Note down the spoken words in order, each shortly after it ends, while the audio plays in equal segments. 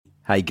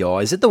Hey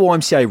guys, at the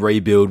YMCA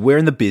Rebuild, we're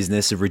in the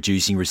business of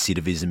reducing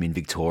recidivism in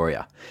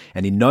Victoria,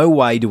 and in no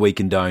way do we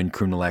condone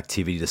criminal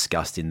activity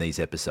discussed in these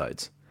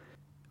episodes.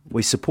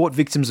 We support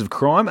victims of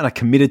crime and are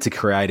committed to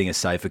creating a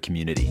safer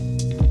community.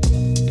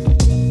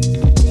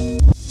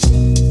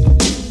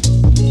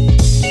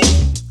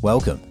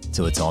 Welcome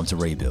to A Time to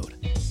Rebuild,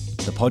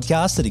 the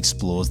podcast that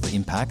explores the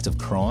impact of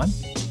crime,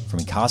 from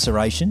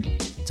incarceration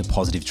to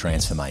positive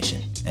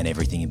transformation, and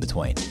everything in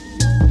between.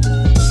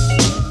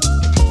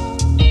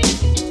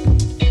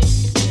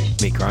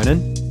 Mick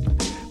Cronin.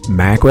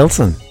 Mark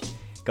Wilson.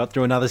 Got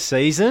through another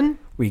season.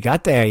 We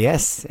got there,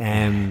 yes.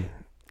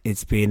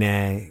 It's been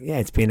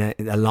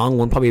a long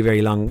one, probably a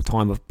very long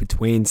time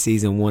between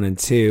season 1 and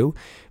 2,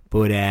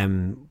 but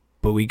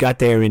we got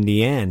there in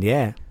the end,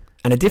 yeah.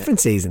 And a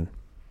different season.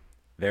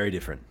 Very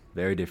different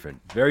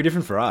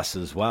for us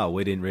as well.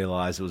 We didn't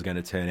realise it was going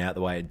to turn out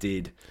the way it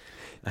did.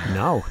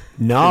 No,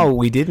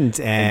 we didn't.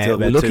 Until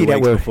about 2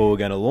 weeks before we're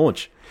going to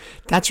launch.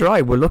 That's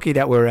right. We're lucky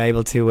that we're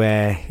able to,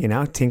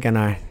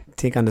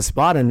 think on the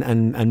spot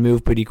and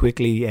move pretty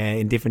quickly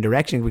in different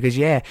directions, because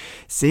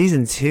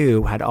season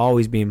 2 had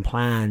always been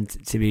planned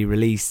to be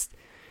released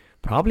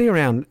probably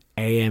around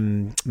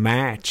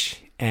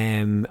March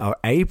or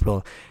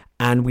April,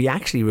 and we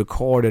actually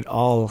recorded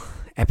all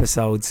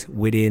episodes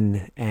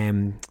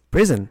within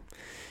prison.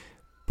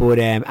 But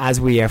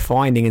as we are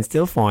finding and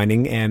still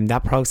finding,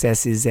 that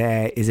process is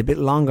a bit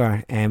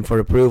longer for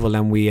approval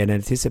than we had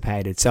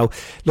anticipated. So,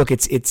 look,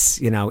 it's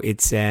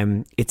a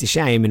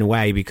shame in a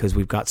way, because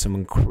we've got some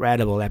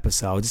incredible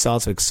episodes. It's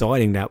also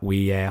exciting that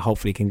we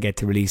hopefully can get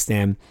to release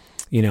them,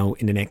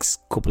 in the next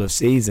couple of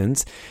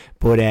seasons.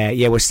 But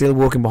we're still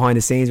working behind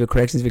the scenes with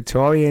Corrections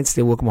Victoria, and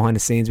still working behind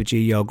the scenes with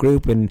GEO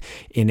Group, and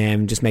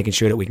in just making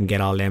sure that we can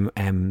get all them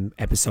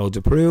episodes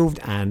approved,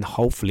 and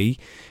hopefully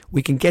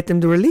we can get them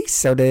to release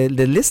so the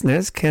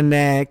listeners can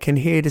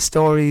hear the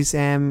stories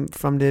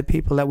from the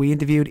people that we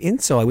interviewed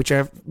inside, which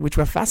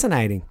were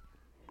fascinating.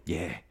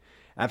 Yeah,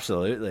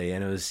 absolutely,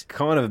 and it was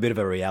kind of a bit of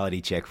a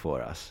reality check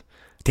for us.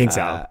 Think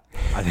so.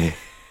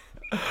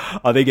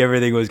 I think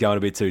everything was going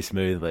a bit too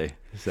smoothly.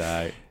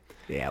 So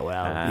yeah,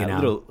 well,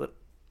 a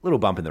little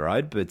bump in the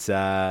road, but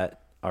I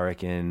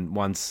reckon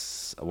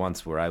once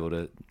we're able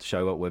to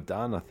show what we've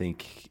done, I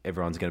think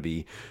everyone's going to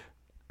be,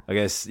 I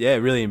guess,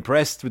 really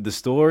impressed with the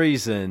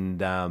stories and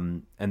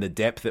the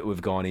depth that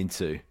we've gone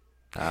into.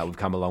 We've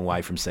come a long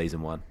way from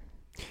season 1.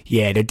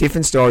 Yeah, they're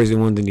different stories than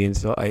ones in the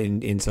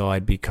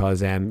inside because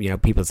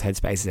people's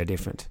headspaces are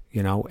different.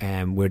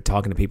 We're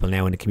talking to people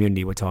now in the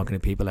community. We're talking to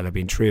people that have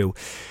been through,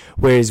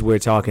 whereas we're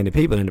talking to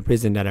people in the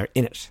prison that are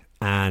in it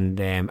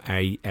and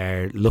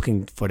are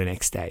looking for the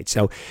next stage.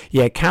 So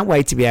can't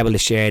wait to be able to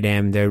share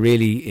them. They're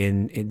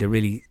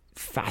really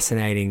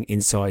fascinating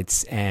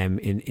insights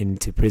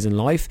into prison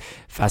life,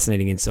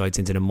 fascinating insights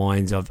into the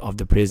minds of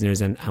the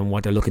prisoners and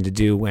what they're looking to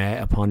do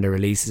upon their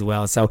release as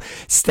well. So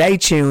stay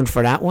tuned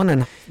for that one,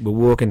 and we're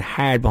working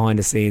hard behind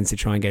the scenes to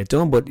try and get it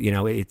done, but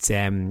it's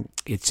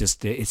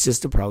just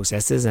the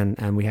processes,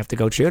 and we have to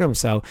go through them.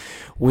 So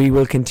we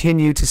will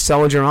continue to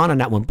soldier on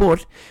that one.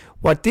 But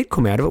what did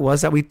come out of it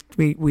was that we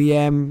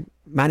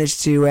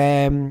managed to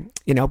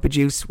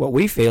produce what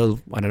we feel,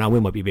 I don't know, we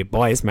might be a bit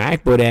biased,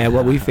 Mark, but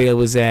what we feel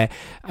was a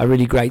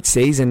really great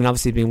season, and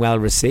obviously been well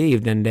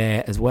received and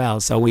as well.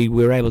 So we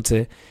were able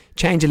to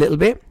change a little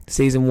bit.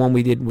 Season 1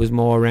 we did was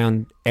more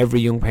around every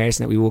young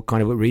person that we worked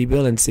kind of with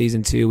Rebuild, and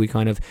season 2 we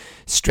kind of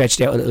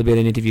stretched out a little bit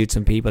and interviewed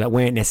some people that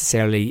weren't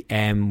necessarily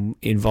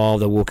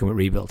involved or working with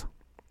Rebuild.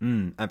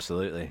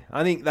 Absolutely.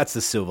 I think that's the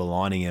silver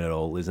lining in it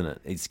all, isn't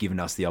it? It's given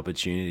us the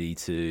opportunity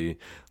to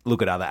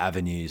look at other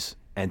avenues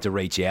and to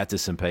reach out to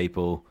some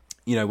people.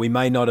 We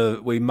may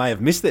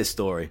have missed their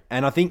story.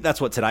 And I think that's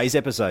what today's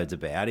episode's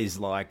about, is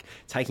like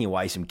taking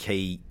away some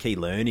key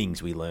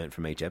learnings we learned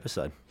from each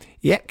episode.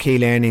 Yeah, key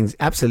learnings,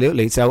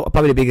 absolutely. So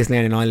probably the biggest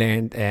learning I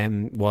learned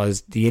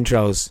was the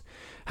intros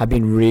have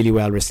been really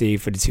well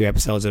received for the 2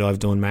 episodes that I've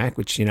done, Mark,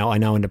 which I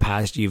know in the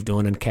past you've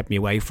done and kept me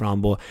away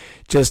from, but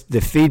just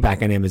the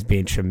feedback on them has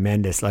been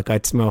tremendous. Like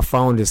my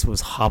phone just was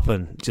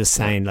hopping, just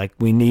saying like,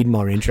 we need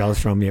more intros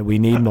from you. We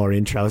need more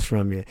intros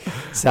from you.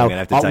 So I'm gonna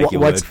have to take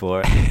your word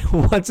for it.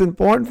 What's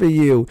important for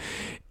you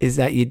is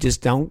that you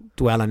just don't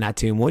dwell on that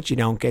too much. You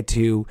don't get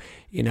too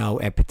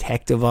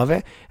protective of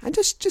it, and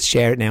just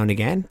share it now and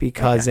again,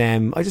 because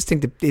I just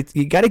think that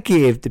you got to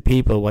give the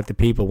people what the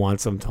people want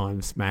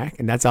sometimes, Mark,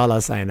 and that's all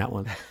I'll say on that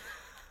one.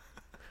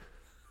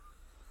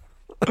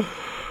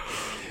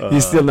 You're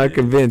still not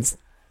convinced?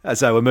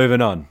 So we're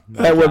moving on.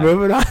 Okay. We're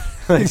moving on.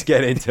 Let's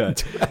get into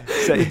it.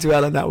 So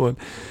dwell on that one.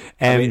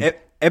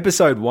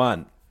 Episode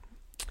 1,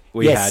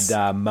 we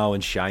had Mo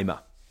and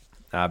Shama,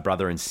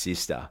 brother and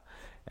sister,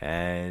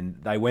 and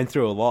they went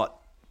through a lot.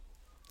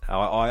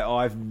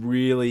 I've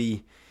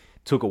really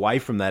took away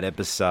from that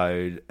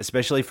episode,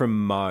 especially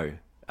from Mo,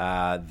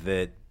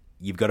 that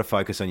you've got to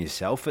focus on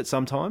yourself at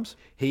sometimes.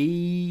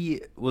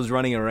 He was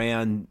running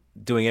around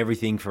doing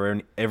everything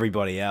for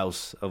everybody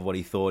else of what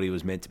he thought he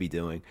was meant to be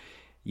doing,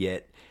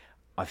 yet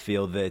I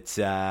feel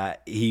that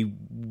he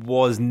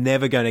was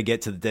never going to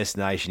get to the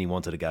destination he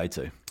wanted to go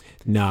to.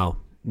 No.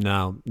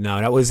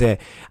 That was a,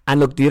 and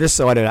look, the other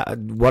side of that,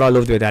 what I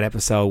loved about that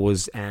episode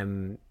was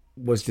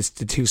just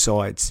the two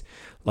sides,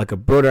 like a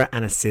brother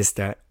and a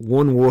sister,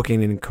 one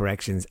working in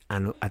corrections,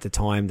 and at the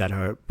time that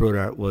her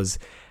brother was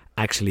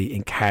actually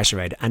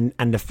incarcerated,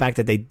 and the fact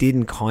that they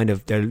didn't kind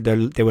of,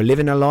 they were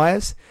living their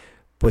lives,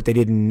 but they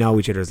didn't know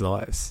each other's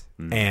lives.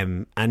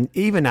 And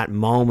even that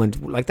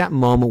moment, like that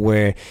moment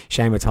where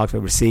Shama talked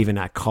about receiving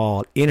that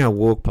call in her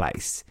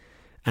workplace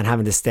and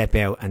having to step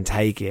out and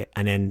take it,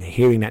 and then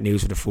hearing that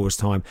news for the first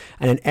time,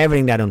 and then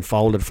everything that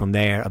unfolded from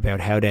there about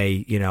how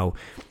they, you know,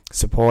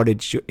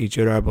 supported each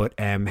other, but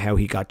how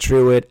he got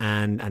through it,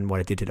 and what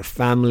it did to the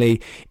family.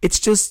 It's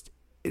just,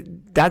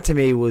 that to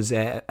me was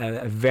a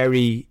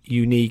very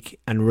unique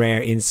and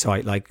rare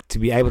insight, like to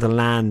be able to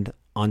land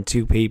on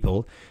two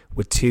people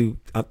with two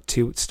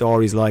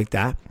stories like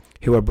that,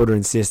 who are brother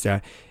and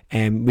sister.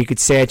 And we could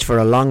search for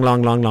a long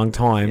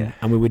time,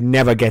 and we would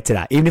never get to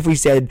that. Even if we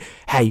said,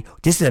 hey,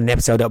 this is an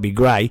episode that would be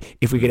great,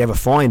 if we could ever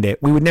find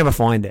it, we would never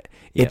find it.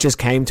 It just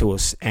came to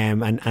us.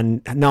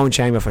 And knowing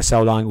Shama for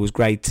so long, it was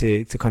great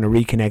to kind of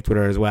reconnect with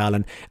her as well.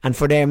 And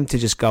for them to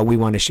just go, we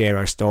want to share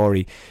our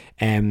story.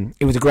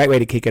 It was a great way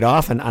to kick it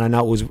off. And I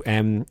know it was,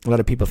 a lot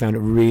of people found it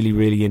really,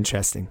 really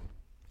interesting.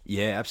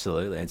 Yeah,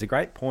 absolutely. It's a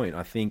great point.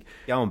 I think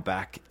going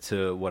back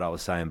to what I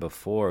was saying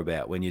before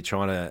about when you're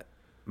trying to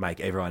make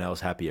everyone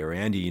else happy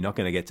around you, you're not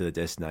going to get to the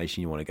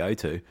destination you want to go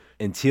to.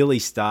 Until he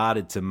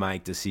started to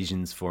make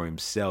decisions for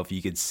himself,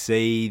 you could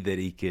see that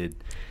he could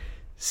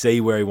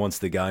see where he wants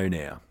to go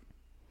now.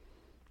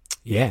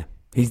 Yeah,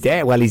 he's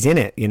there. Well, he's in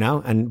it, you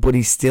know, but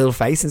he's still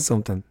facing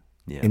something.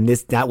 Yeah. And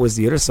that was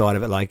the other side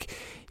of it. Like,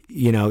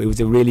 you know, it was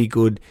a really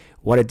good,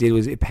 what it did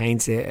was it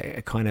paints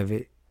a kind of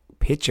a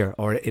picture,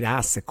 or it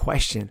asks a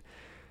question.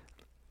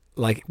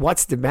 Like,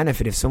 what's the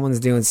benefit if someone's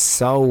doing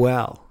so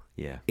well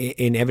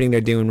in everything they're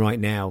doing right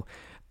now,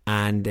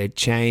 and they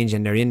change,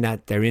 and they're in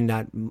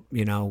that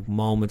you know,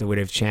 moment where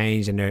they've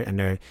changed, and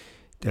their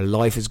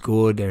life is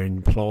good, they're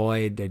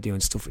employed, they're doing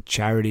stuff for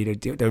charity,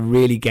 they're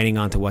really getting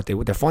onto what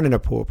they're finding their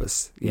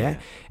purpose.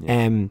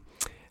 And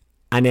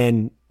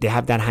then they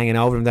have that hanging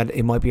over them, that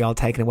it might be all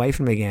taken away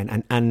from them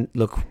again. And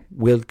look,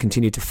 we'll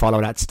continue to follow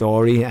that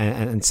story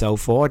and so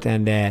forth.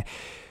 And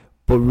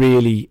but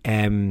really,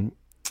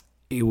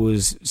 it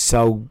was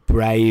so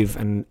brave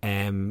and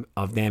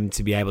of them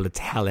to be able to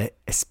tell it,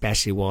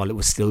 especially while it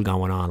was still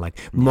going on. Like,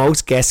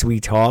 most guests we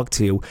talk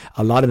to,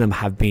 a lot of them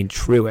have been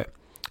through it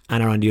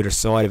and are on the other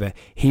side of it.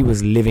 He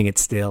was living it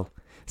still.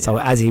 So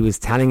as he was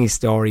telling his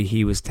story,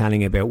 he was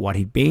telling about what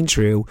he'd been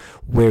through,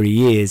 where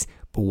he is,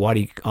 but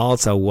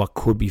what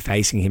could be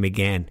facing him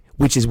again,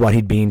 which is what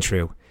he'd been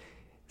through.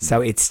 So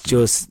it's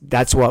just,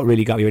 that's what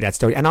really got me with that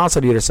story. And also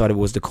the other side of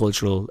it was the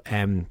cultural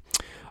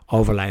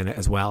overlay on it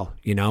as well,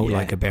 you know,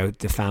 like about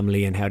the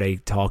family and how they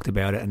talked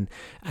about it,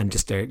 and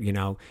just their, you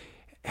know,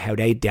 how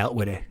they dealt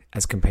with it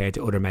as compared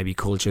to other maybe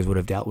cultures would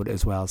have dealt with it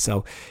as well.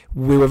 So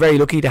we were very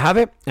lucky to have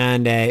it,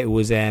 and it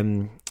was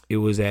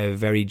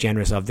very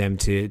generous of them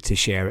to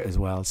share it as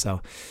well.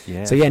 So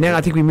now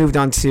I think we moved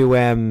on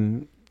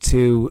to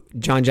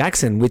John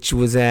Jackson, which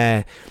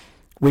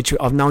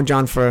I've known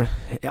John for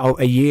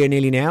a year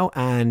nearly now,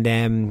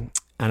 and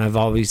I've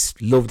always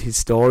loved his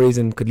stories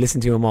and could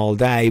listen to him all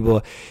day.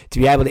 But to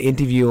be able to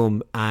interview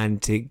him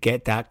and to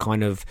get that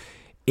kind of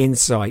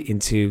insight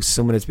into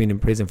someone that's been in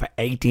prison for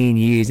 18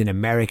 years in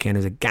America and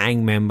as a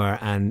gang member,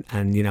 and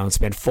you know,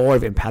 spent 4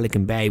 of it in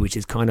Pelican Bay, which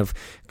is kind of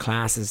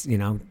classed as, you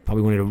know,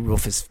 probably one of the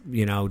roughest,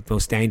 you know,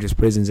 most dangerous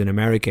prisons in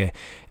America,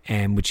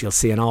 which you'll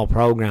see in all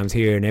programs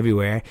here and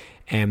everywhere.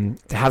 To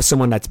have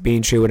someone that's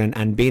been through it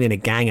and been in a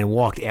gang and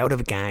walked out of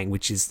a gang,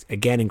 which is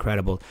again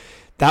incredible.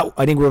 That,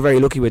 I think we're very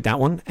lucky with that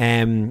one,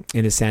 in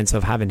a sense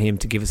of having him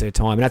to give us our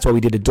time. And that's why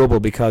we did a double,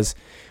 because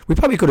we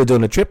probably could have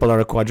done a triple or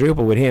a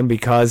quadruple with him,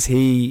 because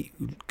he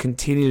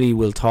continually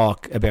will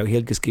talk about,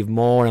 he'll just give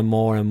more and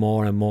more and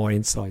more and more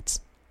insights.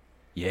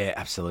 Yeah,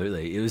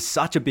 absolutely. It was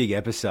such a big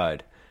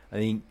episode. I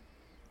think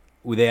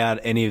without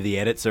any of the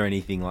edits or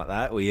anything like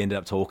that, we ended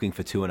up talking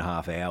for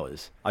 2.5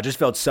 hours. I just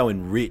felt so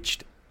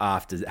enriched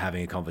after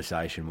having a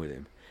conversation with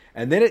him.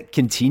 And then it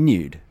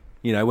continued,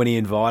 you know, when he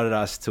invited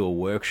us to a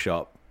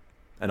workshop,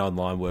 an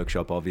online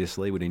workshop,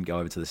 obviously. We didn't go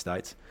over to the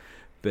States.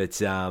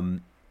 But,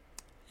 and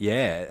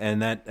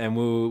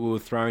we were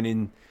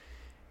thrown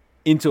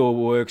into a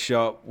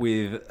workshop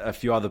with a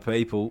few other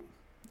people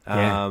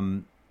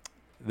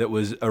that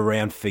was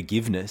around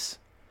forgiveness.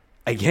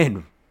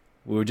 Again,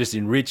 we were just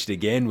enriched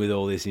again with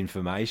all this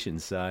information.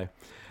 So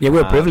yeah, we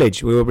were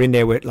privileged. We were in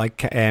there with like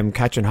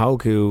Katrin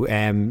Hogue, who,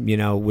 you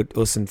know, with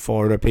us and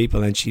 4 other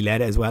people, and she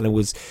led it as well. It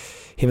was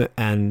him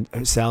and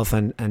herself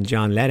and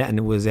John led it, and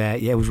it was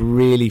it was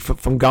really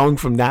from going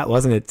from that,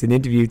 wasn't it, an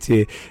interview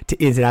to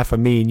into that for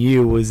me and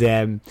you was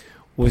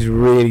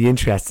really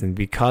interesting,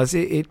 because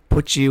it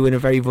puts you in a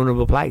very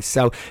vulnerable place.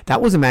 So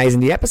that was amazing.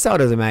 The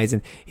episode was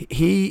amazing.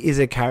 He is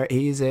a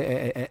character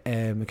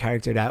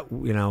that,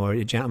 you know, or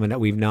a gentleman that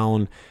we've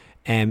known,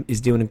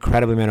 is doing an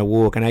incredible amount of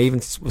work. And I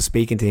even was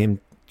speaking to him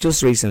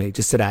just recently,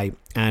 just today,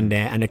 and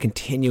they're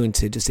continuing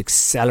to just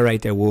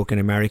accelerate their work in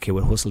America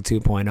with Hustle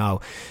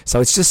 2.0. So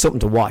it's just something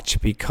to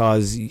watch,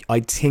 because I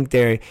think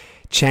they're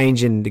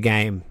changing the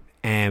game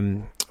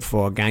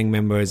for gang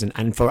members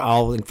and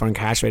for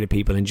incarcerated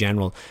people in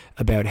general,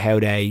 about how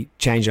they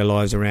change their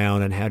lives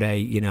around and how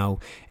they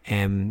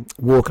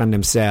work on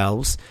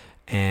themselves.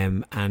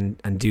 And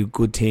do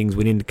good things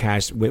within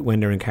the when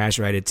they're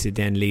incarcerated, to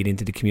then lead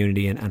into the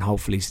community and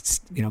hopefully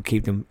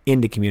keep them in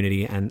the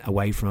community and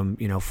away from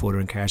further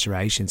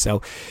incarceration.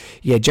 So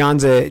yeah,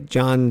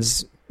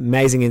 John's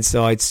amazing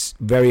insights,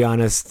 very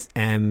honest,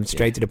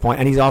 straight to the point,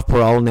 and he's off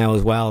parole now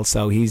as well.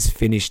 So he's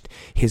finished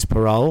his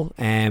parole,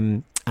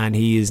 and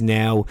he is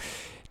now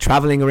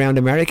traveling around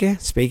America,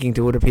 speaking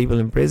to other people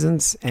in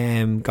prisons,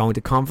 going to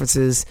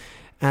conferences.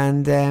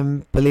 And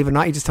believe it or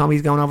not, he just told me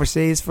he's going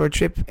overseas for a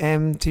trip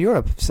to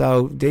Europe.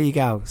 So there you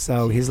go.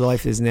 So his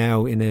life is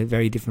now in a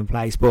very different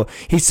place. But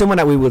he's someone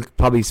that we will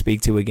probably speak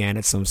to again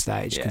at some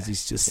stage, because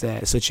he's just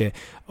such a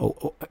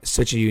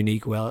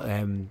unique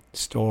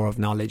store of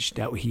knowledge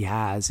that he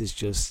has. Is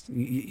just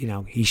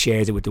he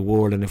shares it with the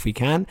world, and if we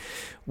can,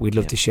 we'd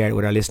love to share it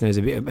with our listeners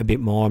a bit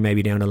more,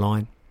 maybe down the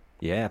line.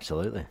 Yeah,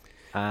 absolutely.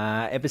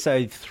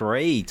 Episode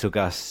 3 took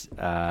us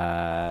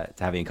to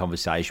having a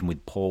conversation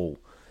with Paul.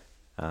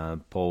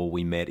 Paul,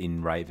 we met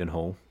in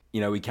Ravenhall.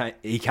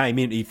 He came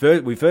in.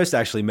 We first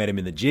actually met him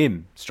in the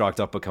gym, striked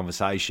up a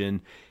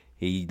conversation.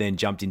 He then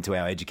jumped into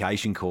our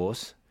education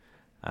course,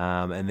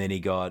 and then he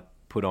got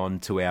put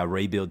on to our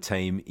rebuild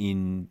team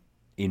in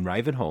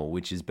Ravenhall,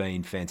 which has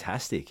been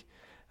fantastic.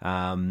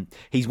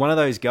 He's one of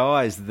those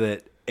guys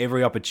that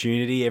every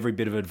opportunity, every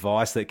bit of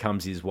advice that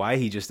comes his way,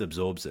 he just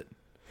absorbs it,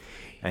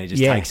 and he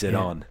just takes it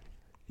on.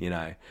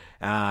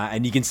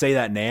 And you can see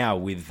that now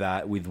with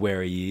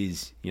where he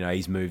is.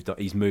 He's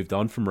moved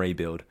on from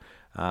rebuild,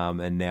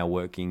 and now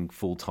working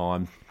full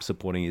time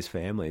supporting his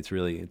family. It's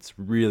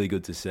really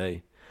good to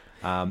see.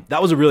 That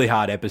was a really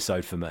hard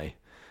episode for me,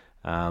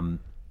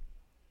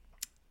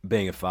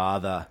 being a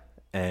father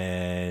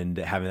and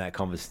having that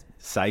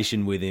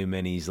conversation with him,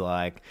 and he's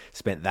like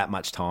spent that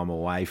much time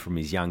away from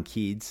his young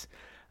kids.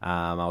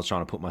 I was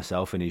trying to put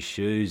myself in his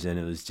shoes, and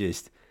it was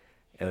just.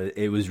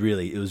 It was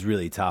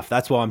really tough.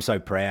 That's why I'm so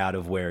proud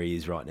of where he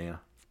is right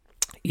now.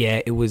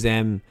 Yeah, it was.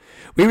 We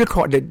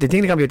recorded the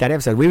thing that got me with that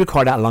episode. We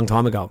recorded that a long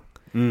time ago.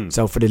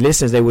 So for the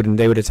listeners, they would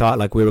have thought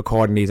like we're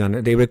recording these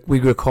on. We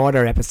record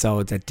our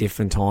episodes at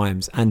different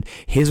times, and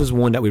his was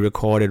one that we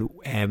recorded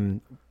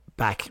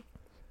back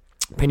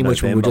pretty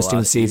much when we were just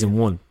doing season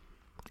 1,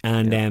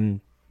 and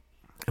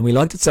we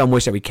liked it so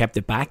much that we kept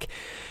it back.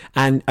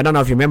 And I don't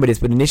know if you remember this,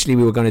 but initially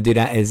we were going to do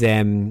that as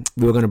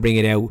we were going to bring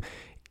it out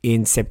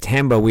in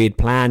September. We had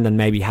planned on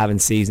maybe having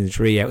season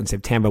 3 out in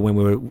September, when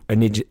we were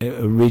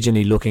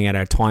originally looking at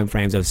our time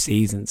frames of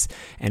seasons,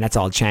 and that's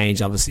all changed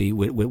obviously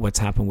with what's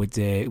happened with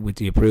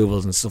the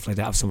approvals and stuff like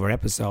that of some of our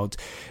episodes.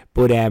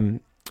 But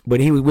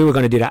we were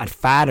going to do that at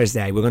Father's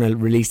Day. We're going to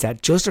release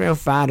that just around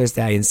Father's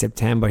Day in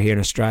September here in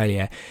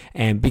Australia,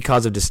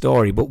 because of the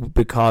story, but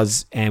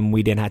because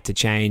we then had to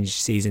change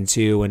season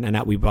 2 and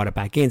that we brought it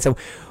back in. So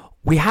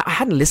I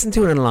hadn't listened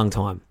to it in a long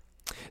time.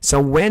 So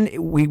when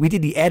we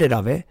did the edit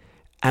of it,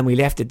 and we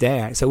left it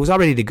there, so it was all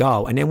ready to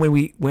go. And then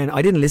when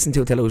I didn't listen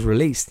to it till it was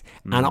released,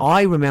 and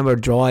I remember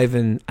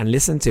driving and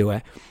listening to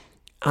it,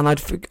 and I'd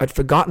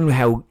forgotten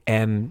how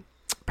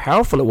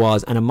powerful it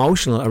was and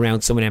emotional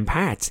around some of them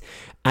parts.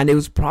 And it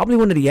was probably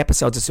one of the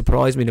episodes that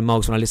surprised me the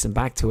most when I listened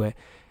back to it,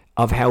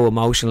 of how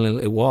emotional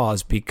it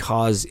was.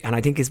 Because, and I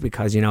think it's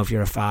because if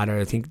you're a father,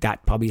 I think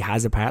that probably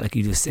has a part, like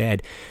you just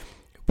said.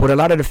 But a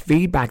lot of the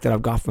feedback that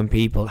I've got from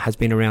people has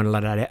been around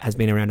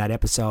that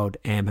episode,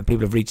 and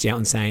people have reached out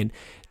and saying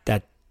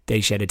that they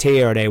shed a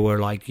tear, or they were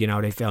like,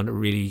 they found it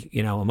really,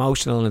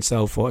 emotional and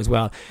so forth as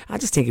well. I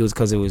just think it was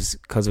because it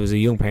was a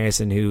young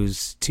person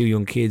whose 2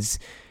 young kids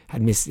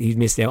he'd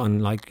missed out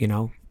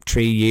on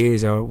 3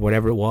 years or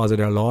whatever it was of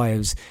their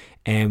lives,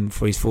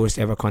 for his first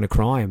ever kind of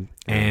crime.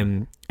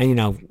 And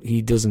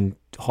he doesn't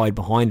hide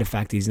behind the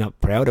fact he's not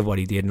proud of what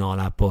he did and all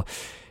that, but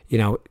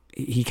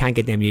he can't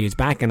get them years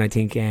back. And I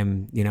think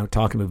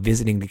talking about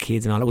visiting the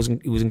kids and all,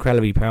 it was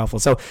incredibly powerful.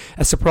 So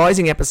a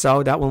surprising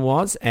episode that one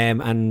was,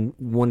 and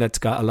one that's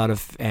got a lot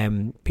of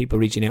people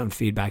reaching out and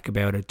feedback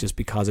about it, just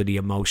because of the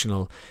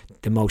emotion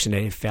that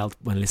they felt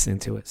when listening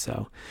to it.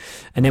 So,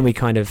 and then we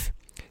kind of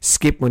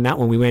skipped when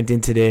we went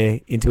into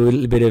a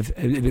little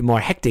bit more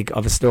hectic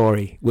of a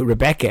story with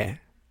Rebecca.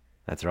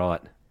 That's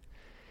right.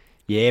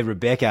 Yeah,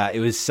 Rebecca.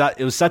 It was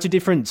such a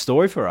different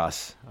story for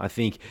us. I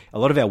think a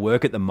lot of our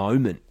work at the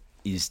moment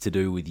is to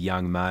do with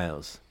young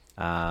males.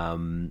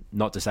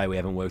 Not to say we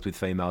haven't worked with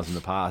females in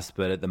the past,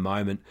 but at the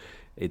moment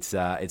it's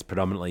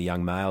predominantly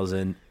young males.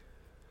 And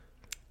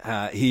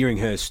hearing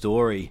her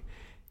story,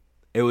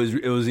 it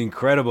was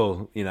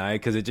incredible,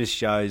 because it just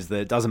shows that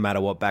it doesn't matter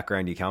what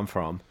background you come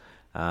from,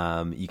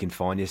 you can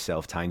find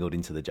yourself tangled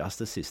into the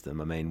justice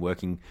system. I mean,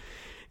 working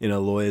in a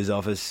lawyer's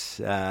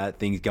office,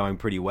 things going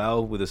pretty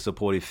well with a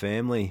supportive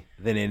family,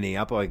 then ending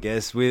up, I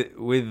guess,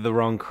 with the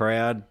wrong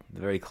crowd,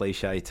 very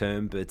cliche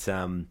term, but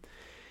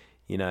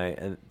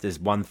and there's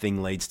one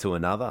thing leads to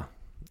another,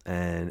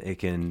 and it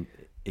can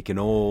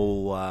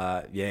all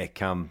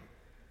come.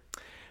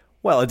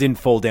 Well, it didn't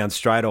fall down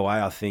straight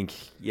away. I think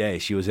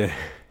she was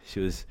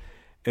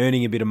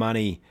earning a bit of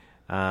money,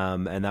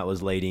 and that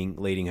was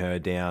leading her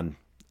down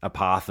a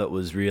path that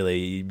was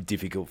really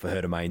difficult for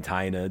her to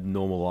maintain a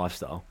normal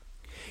lifestyle.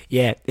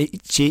 Yeah,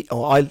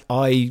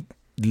 I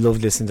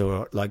loved listening to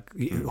her. Like,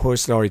 her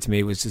story to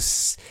me was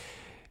just,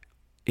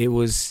 it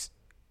was,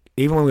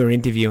 even when we were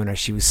interviewing her,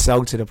 she was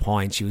so to the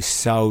point, she was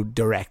so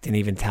direct, and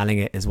even telling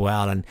it as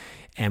well,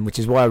 and which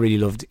is why I really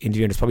loved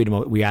interviewing. It's probably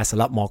we asked a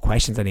lot more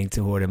questions, I think,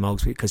 to her than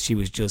most, because she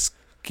was just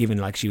giving,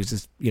 like, she was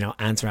just,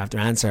 answer after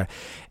answer.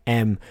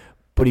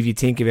 But if you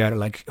think about it,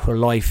 like, her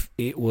life,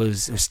 it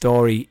was a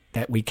story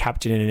that we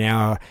captured in an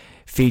hour,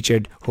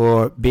 featured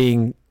her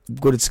being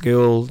good at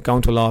school,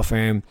 going to a law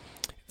firm,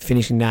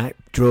 finishing that,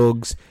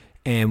 drugs,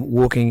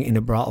 working in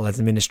a brothel as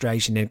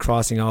administration, then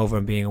crossing over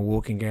and being a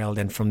working girl,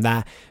 then from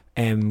that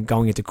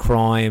going into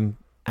crime,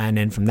 and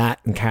then from that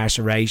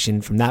incarceration,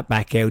 from that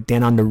back out,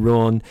 then on the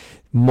run,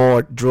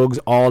 more drugs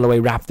all the way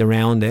wrapped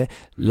around it,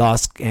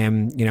 lost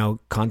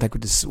contact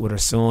with her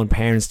son,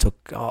 parents took,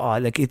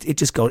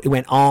 it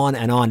went on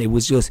and on. It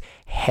was just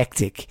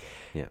hectic,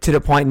 to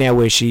the point now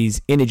where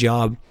she's in a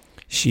job,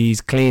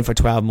 she's clean for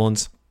 12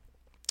 months,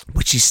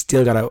 but she's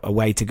still got a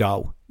way to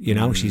go.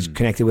 She's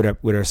connected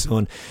with her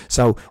son.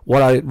 So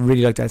what I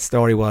really liked that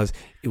story was,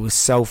 it was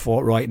so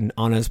forthright and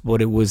honest,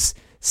 but it was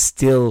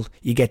still,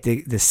 you get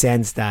the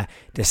sense that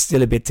there's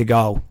still a bit to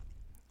go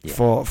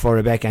for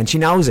Rebecca, and she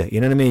knows it. You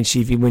know what I mean?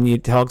 When you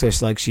talk to her,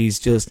 it's like she was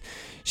just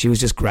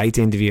great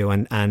to interview,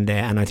 and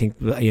I think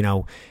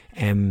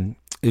it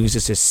was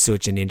just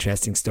such an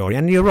interesting story.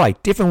 And you're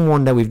right, different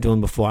one that we've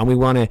done before, and we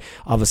want to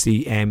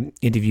obviously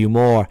interview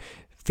more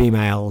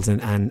females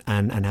and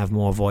have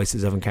more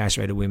voices of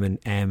incarcerated women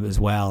as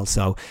well.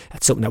 So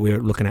that's something that we're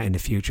looking at in the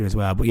future as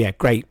well. But yeah,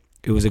 great.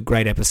 It was a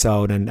great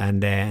episode,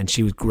 and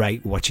she was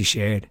great what she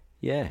shared.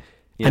 Yeah.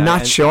 And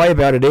not shy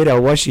about it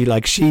either, was she?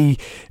 Like, I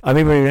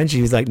remember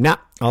she was like, nah,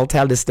 I'll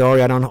tell the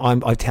story. I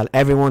tell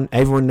everyone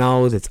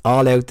knows, it's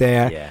all out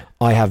there. Yeah.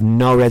 I have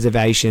no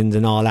reservations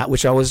and all that,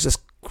 which I was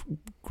just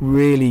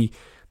really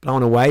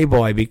blown away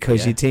by,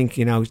 because you think,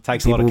 it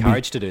takes a lot of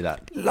courage to do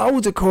that.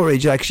 Loads of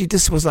courage. Like, she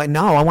just was like,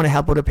 no, I want to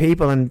help other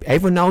people, and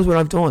everyone knows what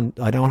I've done.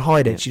 I don't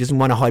hide it. She doesn't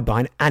want to hide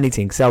behind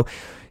anything. So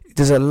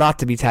there's a lot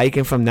to be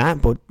taken from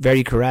that, but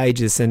very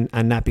courageous and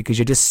that, because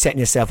you're just setting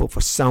yourself up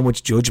for so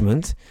much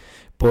judgment.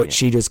 But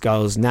she just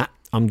goes, nah,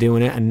 I'm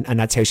doing it, and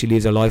that's how she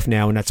lives her life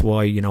now, and that's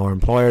why, her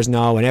employers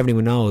know and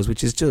everyone knows,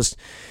 which is just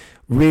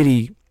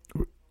really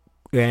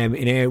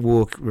in our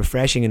work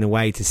refreshing in a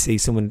way to see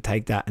someone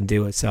take that and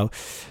do it. So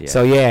she was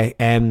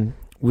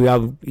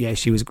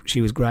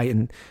great,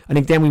 and I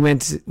think then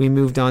we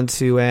moved on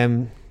to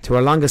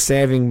our longest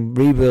serving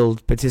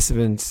rebuild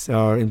participant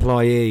or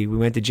employee. We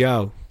went to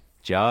Joe.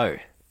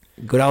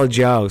 Good old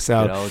Joe.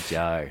 So good old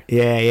Joe.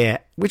 Yeah.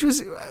 Which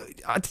was,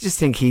 I just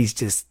think he's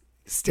just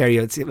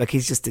stereotype, like,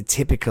 he's just a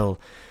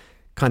typical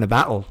kind of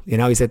battle.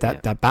 He's had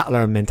that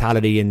battler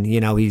mentality, and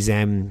he's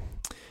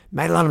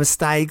made a lot of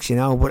mistakes, but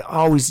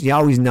you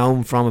always know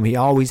him from him. He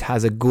always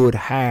has a good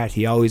heart.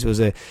 He always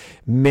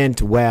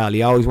meant well.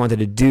 He always wanted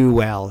to do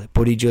well,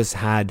 but he just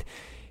had,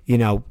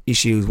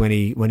 issues when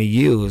he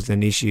used,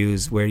 and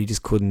issues where he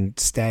just couldn't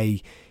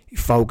stay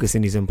focused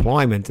in his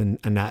employment and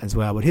that as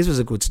well. But his was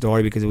a good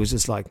story, because it was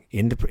just like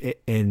in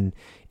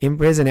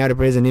prison, out of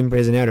prison, in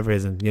prison, out of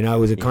prison. It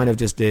was a kind of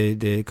just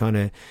the kind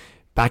of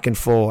back and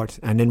forth,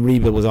 and then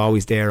rebuild was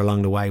always there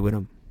along the way with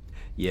him.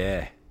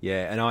 Yeah.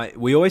 And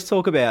we always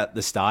talk about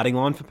the starting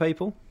line for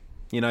people,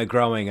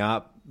 growing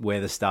up, where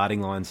the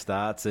starting line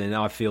starts. And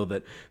I feel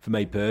that for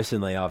me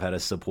personally, I've had a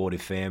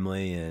supportive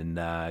family, and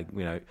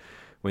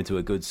went to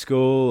a good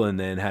school, and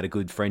then had a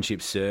good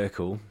friendship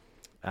circle.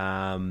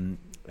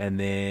 And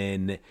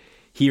then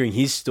hearing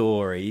his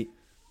story,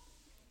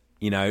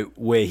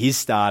 where his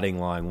starting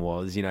line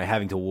was,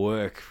 having to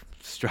work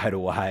straight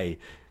away,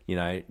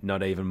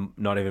 not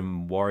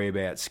even worry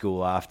about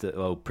school after,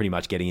 well, pretty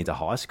much getting into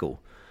high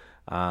school,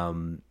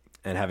 and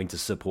having to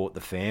support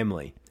the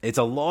family. It's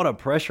a lot of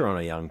pressure on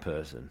a young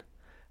person.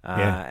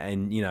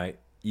 And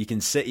you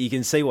can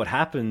see what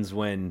happens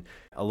when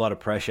a lot of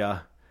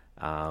pressure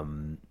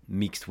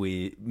mixed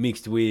with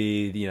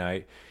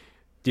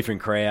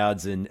different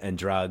crowds and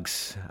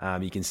drugs.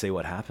 You can see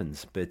what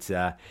happens. But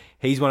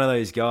he's one of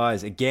those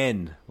guys,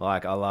 again,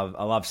 like, I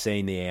love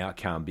seeing the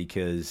outcome,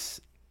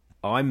 because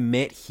I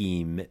met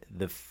him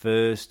the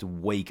first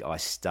week I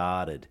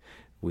started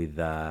with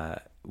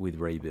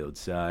Rebuild.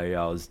 So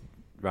I was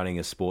running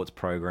a sports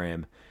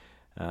program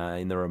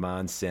in the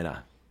Remand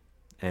Centre,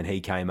 and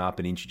he came up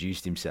and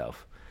introduced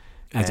himself.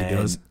 As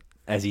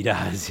he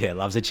does, yeah,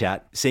 loves a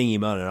chat. Seeing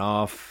him on and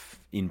off,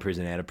 in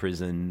prison, out of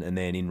prison, and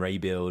then in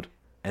Rebuild.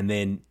 And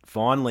then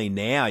finally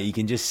now you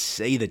can just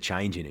see the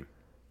change in him,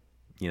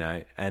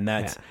 and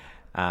that's,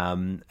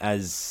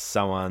 as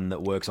someone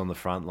that works on the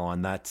front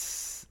line,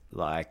 that's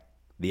like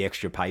the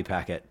extra pay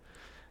packet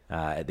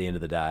at the end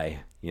of the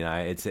day. You know,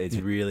 it's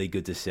really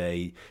good to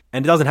see,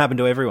 and it doesn't happen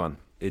to everyone.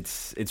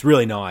 It's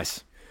really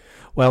nice.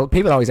 Well,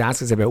 people always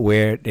ask us about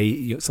where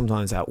they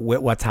sometimes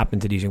what's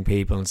happened to these young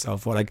people and so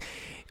forth. Like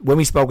when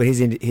we spoke with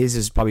his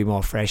is probably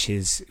more fresh. It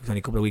was only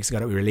a couple of weeks ago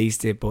that we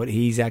released it, but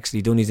he's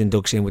actually done his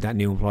induction with that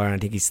new employer, and I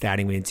think he's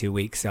starting within 2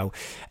 weeks. So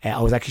I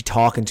was actually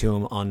talking to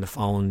him on the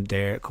phone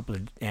there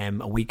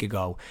a week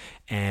ago,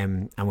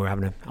 and we were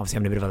obviously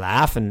having a bit of a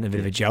laugh and a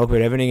bit of a joke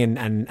about everything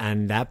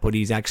and that. But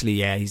he's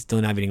actually he's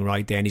done everything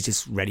right there, and he's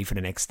just ready for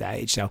the next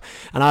stage. So,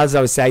 and as I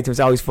always say to him, it's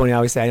always funny. I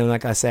always say to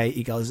him,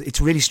 he goes,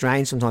 it's really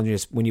strange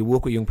sometimes when you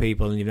work with young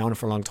people and you've known them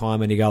for a long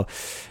time, and you go,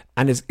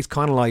 and it's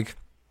kind of like,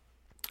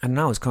 I don't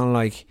know, it's kind of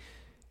like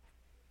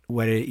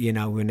whether, you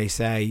know, when they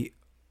say,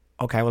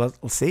 okay, well,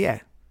 I'll see you,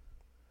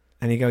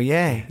 and you go,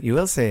 yeah, you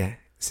will see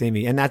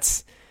me, and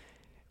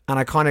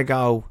I kind of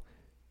go,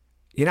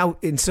 you know,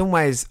 in some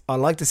ways I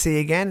like to see you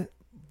again,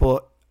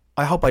 but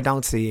I hope I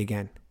don't see you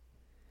again.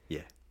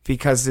 Yeah,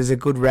 because there's a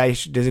good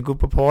ratio, there's a good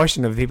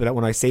proportion of people that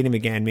when I see them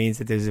again means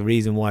that there's a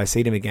reason why I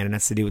see them again, and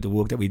that's to do with the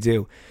work that we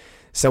do.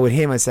 So with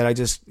him, I said, I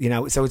just, you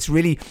know, so it's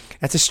really,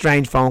 that's a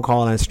strange phone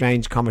call and a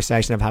strange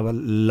conversation I've had with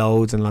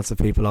loads and lots of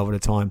people over the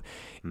time,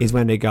 is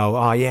when they go,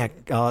 oh yeah,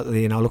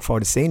 you know, look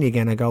forward to seeing you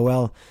again. I go,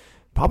 well,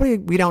 probably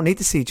we don't need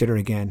to see each other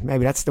again.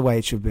 Maybe that's the way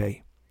it should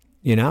be,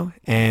 you know?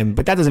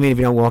 But that doesn't mean if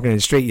you don't walk in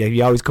the street,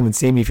 you always come and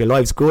see me. If your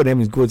life's good,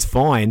 everything's good's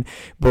fine.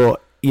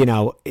 But, you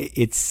know,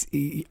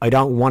 I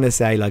don't want to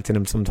say like to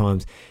them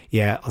sometimes,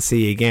 yeah, I'll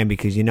see you again,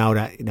 because you know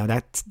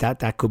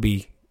that could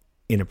be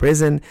in a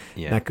prison,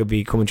 that could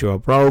be coming through our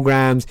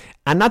programs,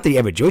 and not that you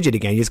ever judge it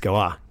again. You just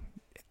go,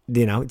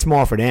 you know, it's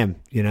more for them.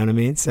 You know what I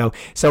mean? So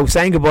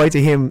saying goodbye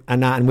to him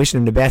and that and wishing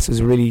him the best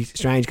was really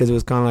strange, because it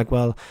was kind of like,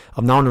 well,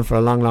 I've known him for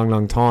a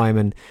long time,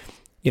 and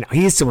you know,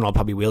 he is someone I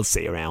probably will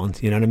see around,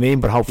 you know what I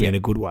mean? But hopefully in a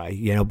good way,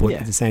 you know. But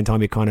at the same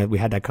time, we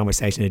had that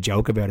conversation, a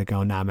joke about it,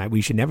 going, nah, mate,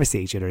 we should never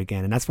see each other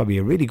again. And that's probably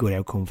a really good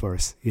outcome for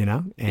us, you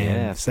know?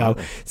 So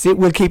see,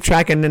 we'll keep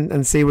tracking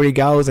and see where he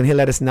goes, and he'll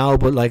let us know,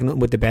 but like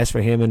nothing but the best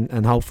for him.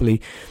 And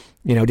hopefully,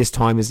 you know, this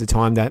time is the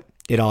time that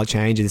it all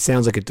changes. It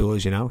sounds like it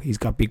does, you know. He's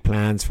got big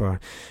plans for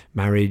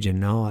marriage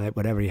and all that,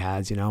 whatever he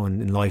has, you know,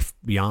 and life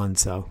beyond.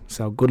 So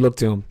good luck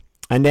to him.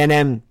 And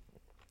then,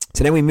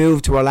 so then we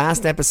moved to our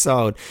last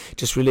episode,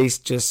 just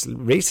released just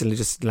recently,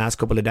 just the last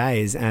couple of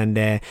days, and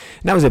that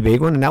was a big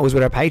one, and that was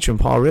with our patron,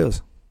 Paul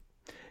Roos.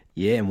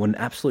 Yeah, and what an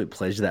absolute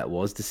pleasure that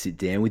was to sit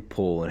down with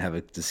Paul and have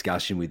a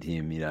discussion with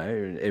him, you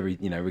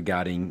know,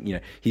 regarding, you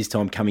know, his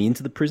time coming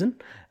into the prison,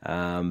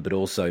 but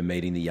also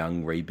meeting the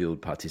young rebuild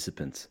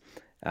participants.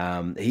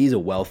 He's a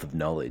wealth of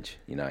knowledge,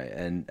 you know,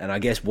 and I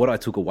guess what I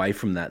took away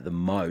from that the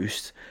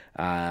most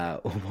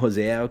was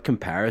our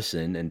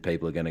comparison, and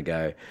people are going to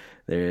go,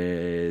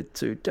 they're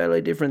two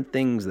totally different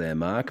things there,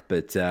 Mark,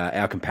 but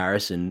our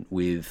comparison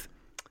with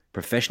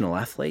professional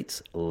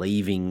athletes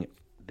leaving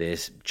their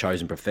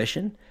chosen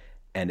profession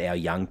and our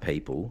young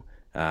people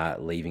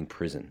leaving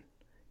prison,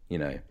 you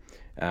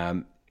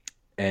know.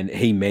 And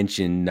he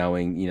mentioned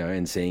knowing, you know,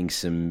 and seeing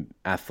some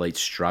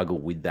athletes struggle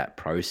with that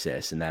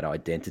process and that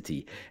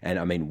identity. And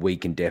I mean, we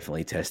can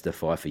definitely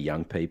testify for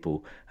young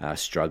people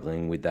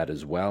struggling with that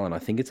as well. And I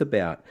think it's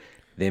about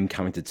them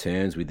coming to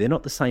terms with they're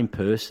not the same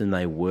person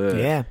they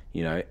were,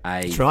 you know,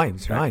 That's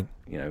right.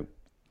 You know,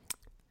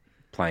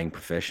 playing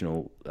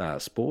professional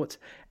sports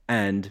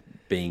and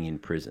being in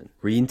prison.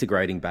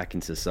 Reintegrating back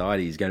in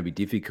society is going to be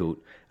difficult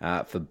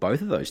for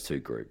both of those two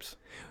groups.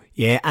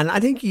 Yeah, and I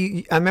think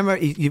I remember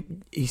you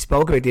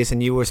spoke about this,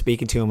 and you were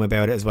speaking to him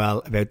about it as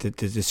well, about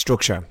the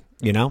structure,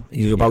 you know?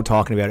 You were about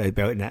talking about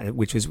it,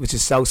 which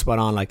is so spot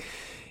on. Like,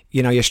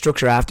 you know, your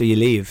structure after you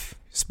leave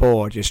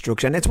sport, your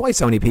structure, and that's why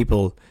so many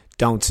people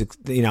don't,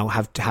 you know,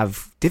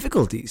 have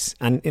difficulties.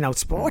 And, you know,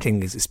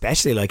 sporting is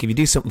especially, like, if you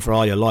do something for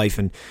all your life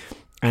and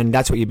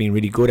that's what you've been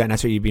really good at and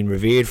that's what you've been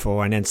revered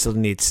for, and then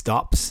suddenly it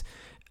stops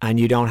and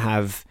you don't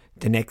have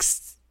the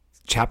next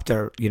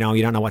chapter, you know,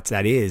 you don't know what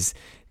that is,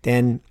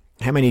 then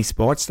how many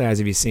sports stars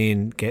have you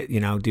seen get, you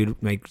know,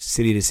 make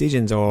silly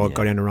decisions or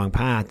go down the wrong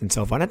path and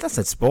so forth? And that's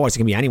not sports, it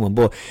can be anyone.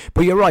 But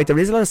you're right, there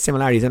is a lot of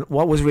similarities. And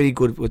what was really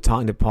good with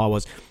talking to Paul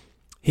was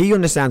he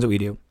understands what we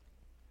do.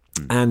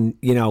 And,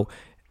 you know,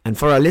 and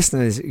for our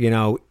listeners, you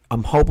know,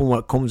 I'm hoping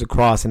what comes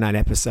across in that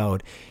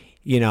episode,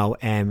 you know,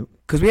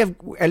 because we have,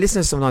 our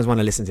listeners sometimes want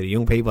to listen to the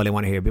young people, they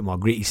want to hear a bit more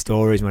gritty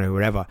stories,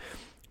 whatever.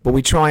 But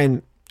we try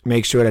and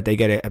make sure that they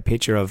get a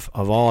picture of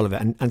all of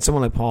it. And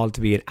someone like Paul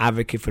to be an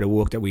advocate for the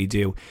work that we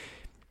do.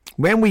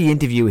 When we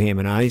interview him,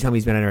 and anytime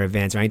he's been at our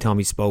events or anytime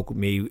he spoke with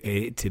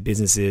me to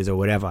businesses or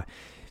whatever,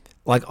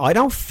 like, I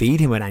don't feed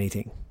him with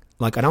anything.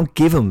 Like, I don't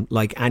give him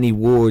like any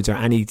words or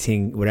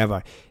anything,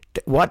 whatever.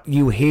 What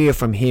you hear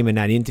from him in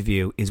that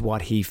interview is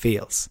what he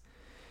feels,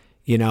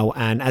 you know.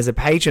 And as a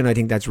patron, I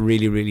think that's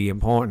really, really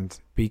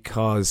important,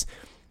 because,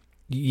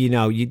 you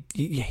know,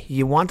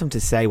 you want them to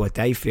say what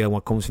they feel,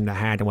 what comes from the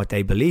heart and what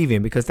they believe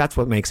in, because that's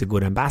what makes a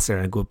good ambassador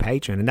and a good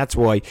patron. And that's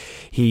why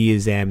he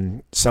is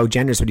so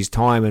generous with his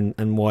time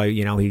and why,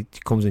 you know, he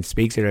comes and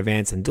speaks at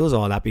events and does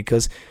all that,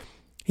 because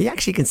he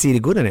actually can see the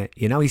good in it.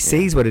 You know, he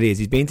sees what it is.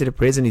 He's been to the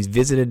prison. He's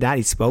visited that.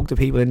 He spoke to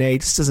people in there. He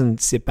just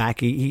doesn't sit back.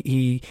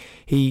 He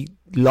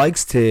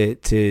likes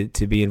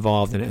to be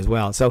involved in it as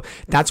well. So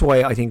that's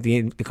why I think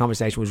the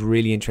conversation was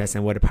really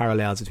interesting. What the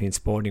parallels between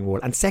sporting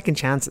world and second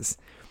chances.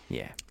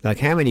 Yeah. Like,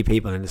 how many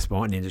people in the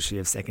sporting industry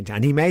have second chance?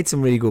 And he made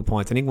some really good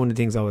points. I think one of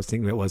the things I was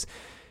thinking about was,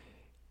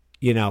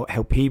 you know,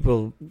 how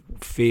people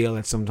feel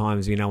that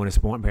sometimes, you know, when a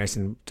sporting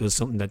person does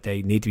something that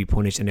they need to be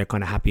punished and they're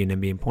kind of happy in them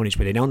being punished,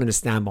 but they don't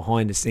understand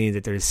behind the scenes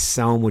that there is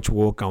so much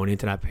work going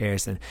into that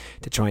person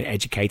to try and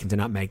educate them to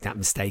not make that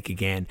mistake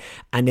again.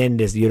 And then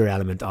there's the other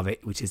element of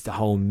it, which is the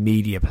whole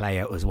media play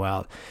out as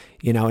well.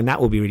 You know, and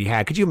that will be really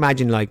hard. Could you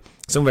imagine, like,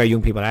 some of our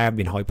young people have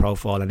been high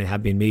profile and they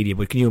have been media,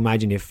 but can you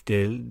imagine if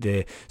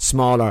the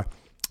smaller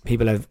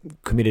people have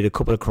committed a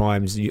couple of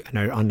crimes and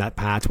are on that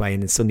pathway,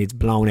 and then suddenly it's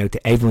blown out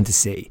to everyone to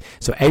see,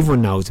 so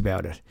everyone knows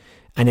about it,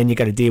 and then you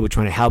got to deal with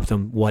trying to help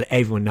them while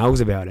everyone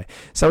knows about it.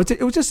 So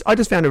it was just, I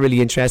just found it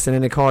really interesting.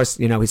 And of course,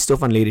 you know, his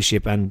stuff on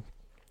leadership, and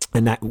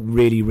that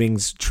really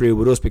rings true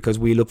with us, because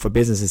we look for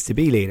businesses to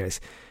be leaders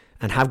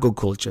and have good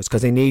cultures,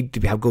 because they need to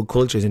have good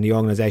cultures in the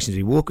organisations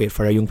we work with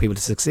for our young people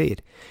to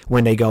succeed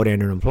when they go there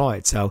and are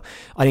employed. So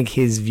I think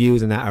his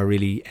views on that are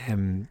really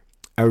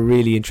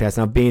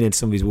interesting. I've been in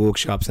some of his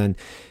workshops, and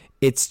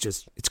it's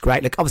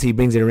great. Like, obviously he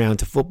brings it around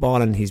to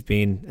football, and he's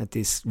been at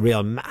this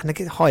real like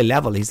high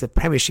level. He's a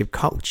premiership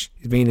coach.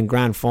 He's been in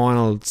grand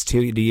finals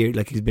 2 the year.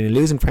 Like, he's been a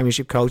losing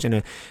premiership coach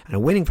and a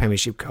winning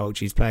premiership coach.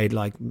 He's played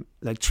like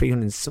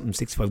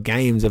 365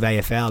 games of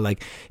AFL.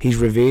 Like, he's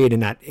revered in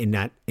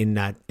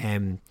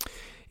the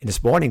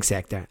sporting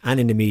sector and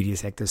in the media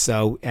sector.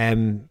 So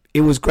it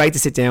was great to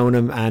sit down with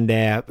him, and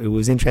it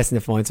was interesting to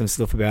find some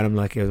stuff about him,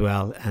 like, as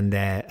well. And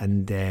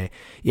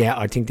yeah,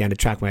 I think down the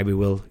track maybe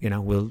we'll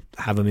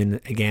have him in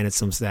again at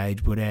some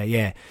stage. But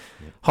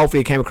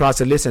hopefully it came across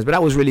to listeners. But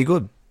that was really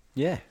good.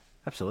 Yeah,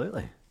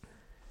 absolutely.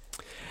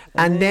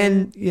 And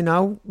then, you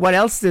know, what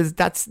else is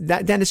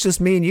then it's just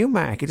me and you,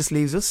 Mark. It just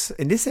leaves us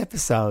in this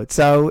episode.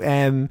 So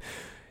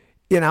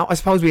you know, I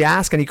suppose we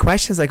ask any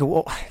questions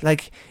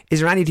like, is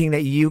there anything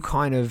that you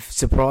kind of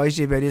surprised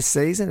you about this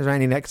season? Is there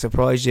anything that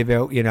surprised you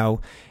about, you know,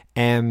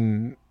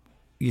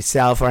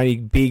 yourself, or any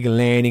big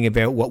learning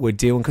about what we're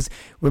doing? Because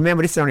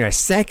remember, this is only our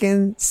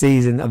second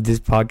season of this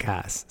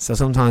podcast, so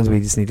sometimes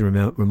we just need to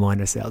remind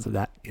ourselves of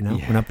that. You know,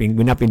 we're not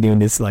been doing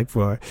this like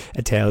for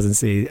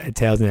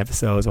 1,000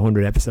 episodes,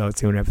 100 episodes,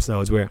 200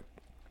 episodes. We're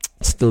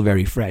still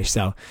very fresh.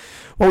 So,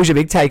 what was your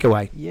big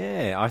takeaway?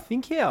 Yeah, I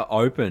think how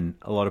open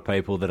a lot of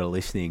people that are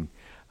listening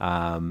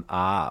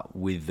are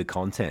with the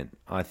content.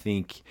 I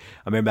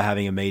remember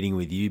having a meeting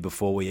with you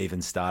before we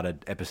even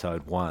started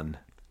episode 1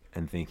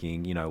 and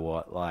thinking, you know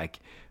what,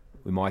 like,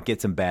 we might get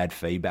some bad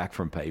feedback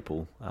from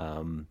people,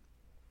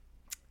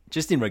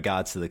 just in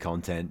regards to the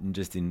content and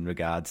just in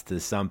regards to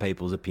some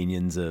people's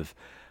opinions of,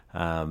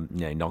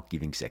 not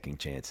giving second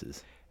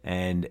chances.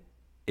 And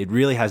it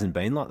really hasn't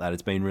been like that.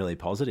 It's been really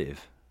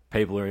positive.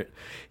 People are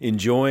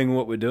enjoying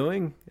what we're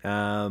doing,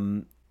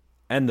 and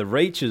the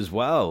reach as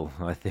well,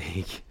 I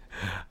think.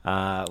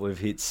 We've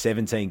hit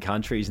 17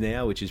 countries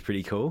now, which is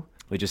pretty cool.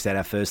 We just had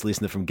our first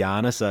listener from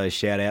Ghana, so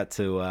shout out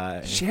to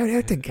Ghana.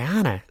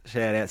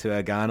 Shout out to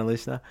our Ghana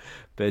listener.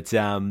 But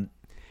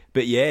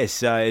yeah,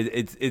 so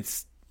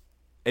it's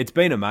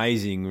been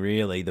amazing,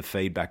 really, the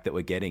feedback that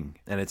we're getting,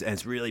 and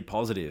it's really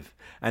positive,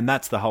 and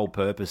that's the whole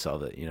purpose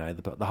of it. You know,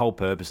 the whole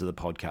purpose of the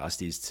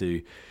podcast is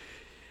to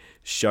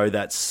show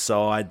that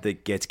side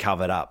that gets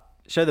covered up,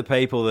 show the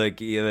people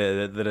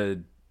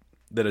that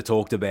are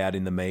talked about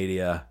in the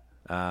media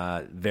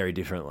very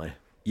differently.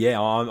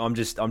 Yeah, I'm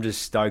just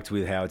stoked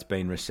with how it's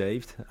been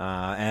received,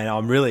 and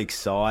I'm really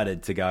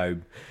excited to go,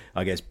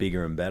 I guess,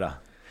 bigger and better.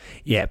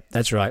 Yeah,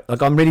 that's right.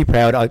 Like, I'm really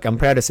proud. I'm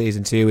proud of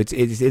season 2. It's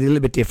a little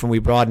bit different. We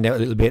broadened out a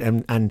little bit,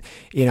 and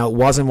you know, it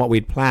wasn't what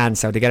we'd planned.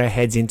 So to get our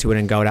heads into it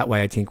and go that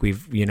way, I think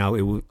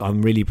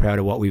I'm really proud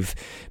of what we've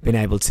been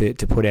able to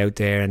put out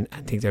there, and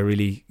I think they're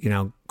really, you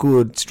know,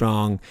 good,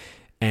 strong,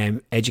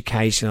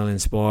 educational,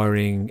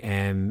 inspiring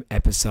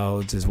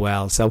episodes as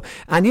well. So,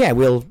 and yeah,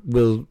 we'll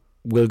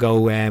go,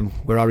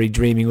 we're already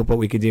dreaming up what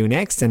we could do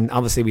next, and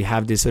obviously we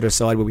have this other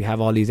side where we have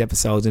all these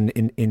episodes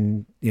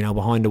in you know,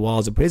 behind the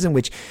walls of prison,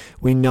 which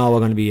we know are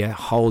going to be a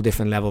whole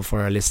different level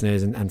for our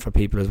listeners and for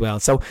people as well.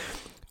 So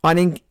I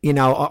think, you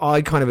know,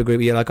 I kind of agree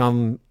with you. Like,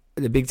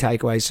 the big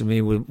takeaways for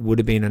me would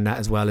have been on that,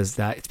 as well as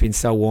that it's been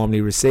so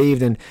warmly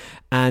received,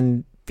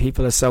 and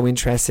people are so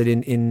interested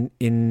in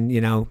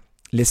you know,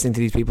 listening to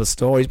these people's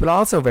stories, but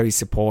also very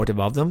supportive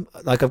of them.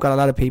 Like, I've got a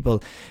lot of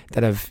people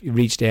that have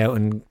reached out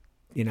and,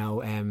 you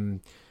know,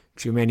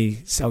 through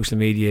many social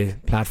media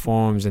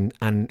platforms and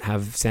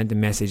have sent a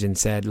message and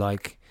said,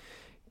 like,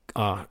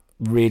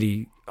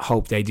 really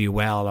hope they do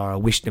well, or I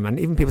wish them, and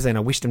even people saying I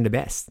wish them the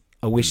best.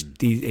 I wish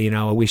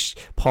I wish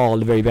Paul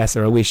the very best,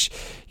 or I wish,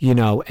 you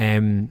know,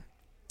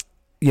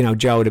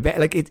 Joe the best.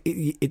 Like,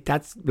 it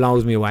that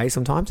blows me away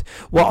sometimes.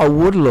 What I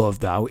would love,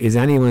 though, is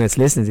anyone that's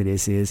listening to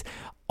this, is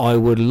I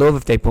would love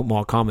if they put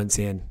more comments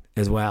in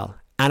as well.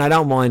 And I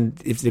don't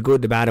mind if they're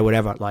good, the bad, or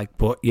whatever. Like,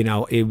 but you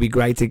know, it'd be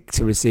great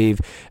to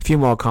receive a few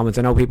more comments.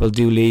 I know people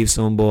do leave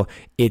some, but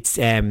it's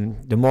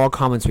the more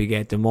comments we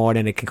get, the more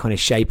then it can kind of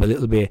shape a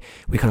little bit.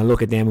 We kind of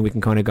look at them and we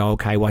can kind of go,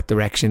 okay, what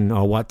direction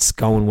or what's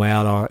going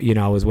well, or you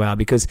know, as well,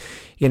 because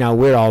you know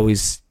we're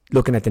always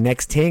looking at the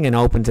next thing and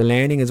open to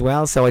learning as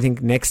well. So I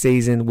think next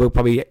season we'll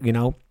probably, you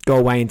know, go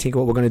away and think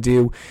what we're going to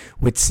do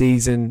with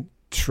season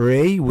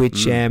 3,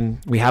 which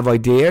we have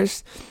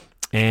ideas.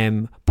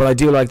 But I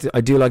do like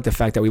the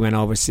fact that we went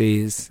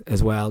overseas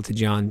as well to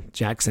John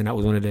Jackson. That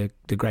was one of the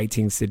great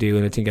things to do,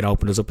 and I think it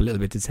opened us up a little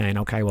bit to saying,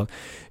 okay, well,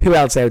 who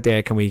else out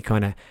there can we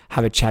kind of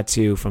have a chat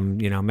to from,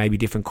 you know, maybe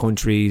different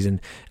countries, and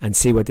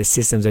see what the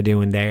systems are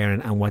doing there,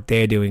 and what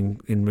they're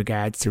doing in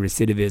regards to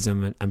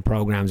recidivism and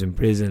programs in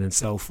prison and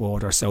so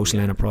forth, or social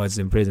enterprises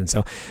in prison.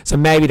 So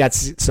maybe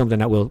that's something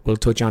that we'll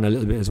touch on a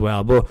little bit as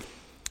well. But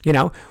you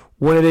know,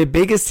 one of the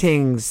biggest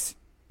things,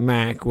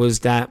 Mark, was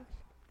that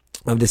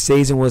of the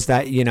season was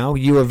that, you know,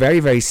 you were very,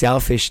 very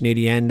selfish near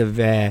the end of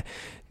the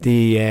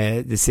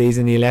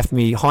season. You left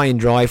me high and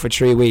dry for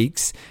 3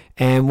 weeks,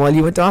 and while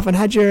you went off and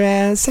had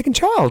your second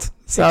child.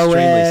 So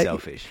extremely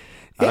selfish.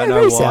 I don't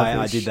know why selfish.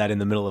 I did that in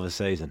the middle of a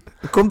season.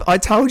 I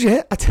told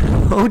you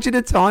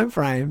the time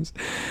frames,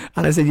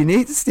 and I said you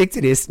need to stick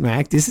to this,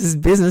 Mac. This is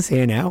business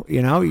here now.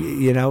 You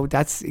know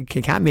that's you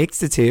can't mix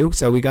the two.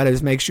 So we got to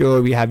just make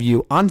sure we have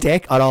you on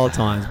deck at all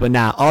times. But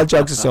now, all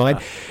jokes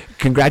aside,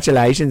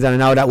 congratulations, and I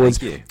know that was,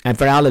 and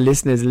for all the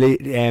listeners,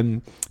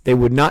 they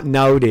would not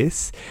know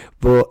this,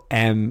 but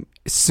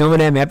some of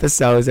them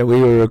episodes that we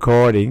were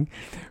recording,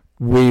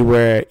 we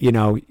were, you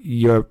know,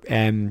 your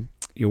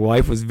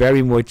wife was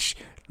very much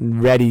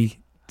ready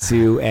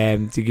to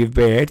give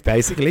birth,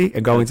 basically,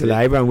 and go into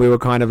labour, and we were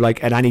kind of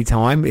like at any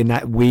time in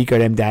that week or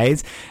them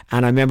days.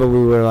 And I remember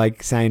we were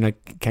like saying,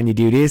 like, can you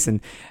do this? And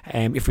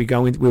if we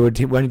go in, we were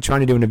trying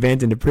to do an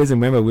event in the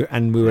prison, remember,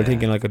 we were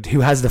thinking, like,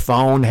 who has the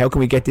phone, how can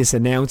we get this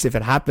announced if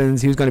it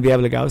happens, who's going to be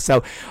able to go?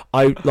 So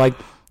I like,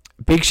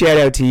 big shout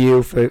out to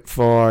you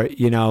for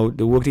you know,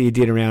 the work that you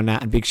did around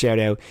that, and big shout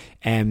out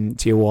to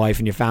your wife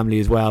and your family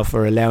as well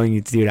for allowing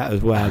you to do that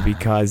as well,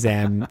 because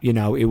you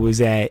know, it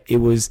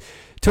was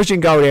touch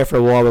and go there for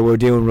a while, where we were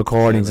doing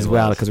recordings as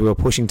well, because we were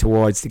pushing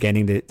towards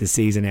getting the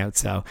season out.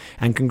 So,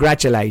 and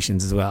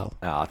congratulations as well.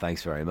 Oh,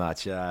 thanks very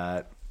much.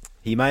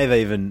 He may have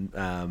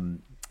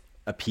even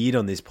appeared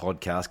on this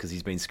podcast because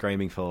he's been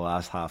screaming for the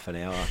last half an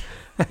hour.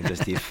 I can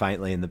just hear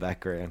faintly in the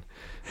background.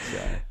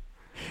 So.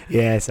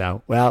 Yeah,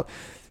 so, well,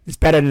 it's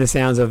better than the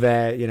sounds of,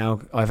 you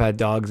know, I've had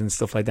dogs and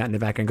stuff like that in the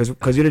background.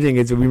 Because the other thing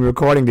is, we've been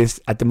recording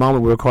this, at the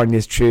moment we're recording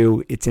this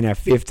through, it's in our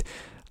 5th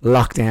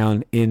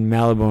lockdown in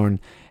Melbourne.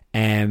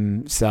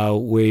 So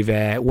we've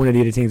one of the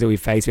other things that we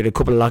faced, we had a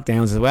couple of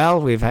lockdowns as well.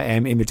 We've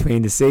in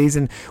between the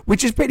season,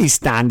 which is pretty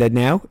standard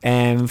now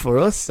for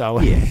us. So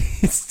yeah,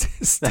 it's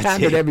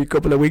standard. Every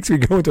couple of weeks we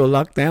go into a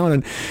lockdown,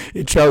 and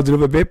it throws it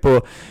up a bit.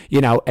 But you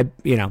know,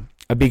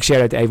 a big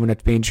shout out to everyone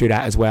that's been through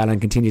that as well,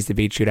 and continues to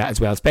be through that as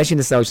well, especially in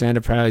the social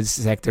enterprise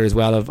sector as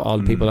well, of all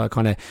the people that are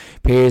kind of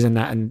peers and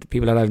that, and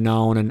people that I've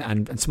known,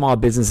 and small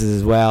businesses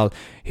as well,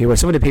 who are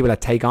some of the people that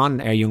take on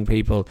our young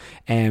people,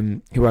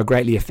 who are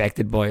greatly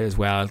affected by it as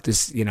well.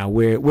 Just, you know,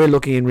 we're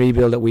lucky in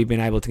Rebuild that we've been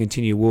able to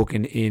continue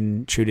working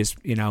in through this,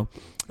 you know,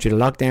 through the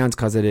lockdowns,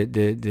 because of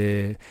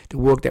the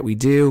work that we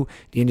do,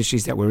 the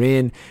industries that we're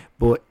in.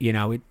 But you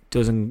know, it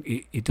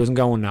doesn't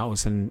go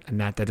unnoticed, and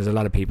that there's a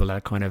lot of people that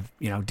are kind of,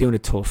 you know, doing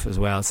it tough as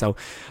well. So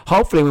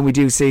hopefully when we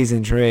do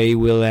season 3,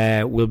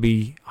 we'll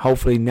be,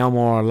 hopefully no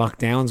more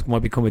lockdowns,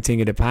 might become a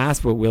thing of the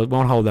past, but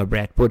won't hold our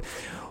breath. But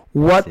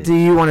what do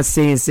you want to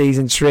see in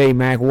season 3,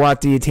 Mark? What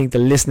do you think the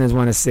listeners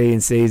want to see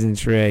in season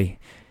 3?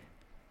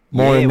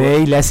 More of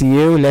me, less of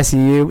you, less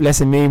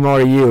of me, more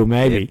of you,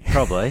 maybe. Yeah,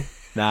 probably.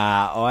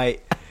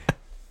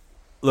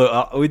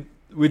 Look,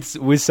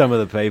 with some of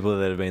the people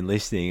that have been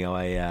listening,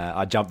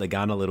 I jumped the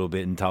gun a little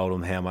bit and told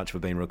them how much we've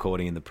been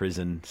recording in the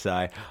prison.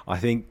 So I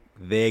think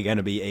they're going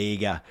to be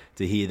eager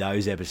to hear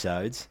those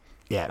episodes.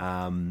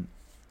 Yeah. And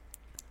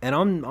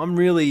I'm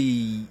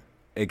really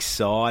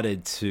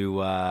excited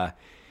to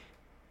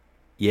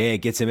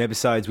get some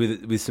episodes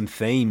with some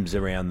themes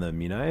around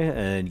them, you know,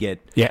 and get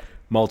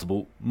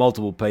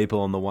multiple people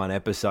on the one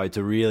episode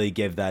to really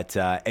give that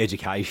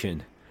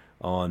education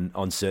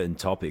on certain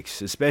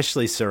topics,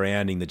 especially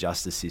surrounding the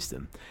justice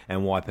system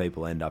and why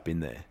people end up in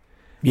there.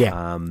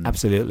 Yeah,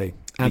 absolutely.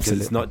 Because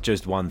it's not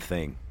just one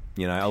thing.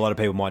 You know, a lot of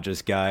people might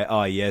just go,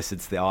 oh, yes,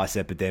 it's the ice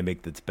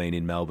epidemic that's been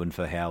in Melbourne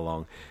for how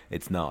long?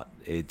 It's not.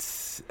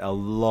 It's a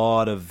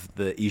lot of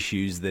the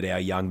issues that our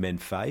young men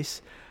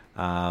face,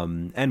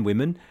 and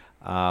women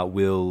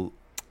will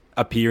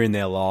appear in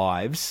their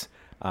lives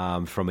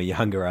from a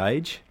younger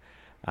age,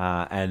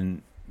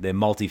 and they're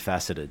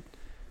multifaceted.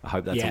 I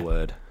hope that's a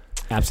word.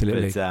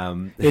 Absolutely.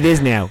 But, it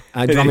is now.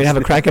 Do you want me to have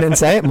a crack at it and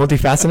say it?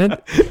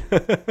 Multifaceted?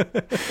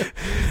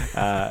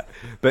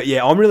 But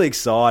yeah, I'm really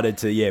excited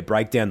to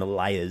break down the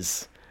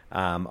layers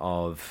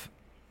of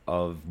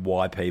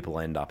why people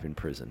end up in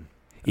prison.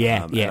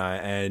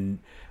 And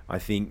I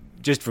think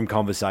just from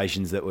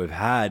conversations that we've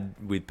had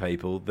with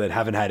people that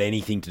haven't had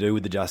anything to do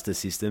with the justice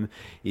system,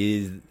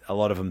 is a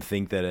lot of them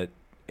think that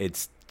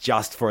it's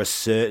just for a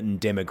certain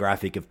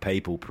demographic of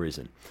people,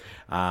 prison,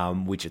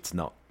 which it's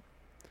not.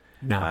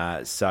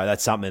 No. So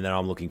that's something that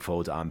I'm looking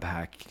forward to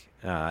unpack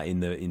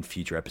in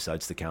future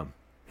episodes to come.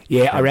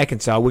 Yeah, I reckon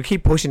so. We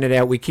keep pushing it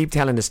out. We keep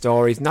telling the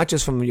stories, not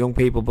just from young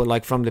people, but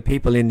like from the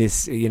people in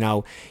this,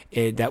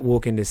 that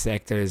work in the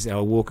sectors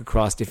or work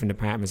across different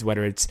departments,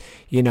 whether it's,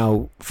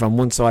 from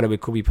one side of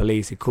it could be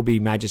police, it could be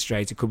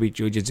magistrates, it could be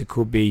judges, it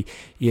could be,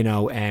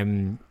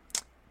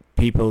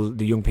 people,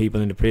 the young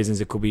people in the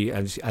prisons, it could be,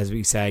 as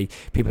we say,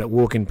 people that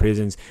work in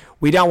prisons.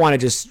 We don't want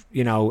to just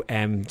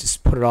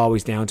put it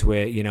always down to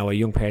a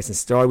young person's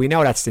story. We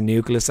know that's the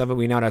nucleus of it.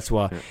 We know that's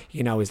what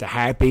is the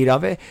heartbeat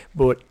of it.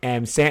 But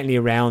certainly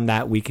around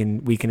that, we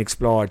can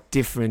explore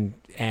different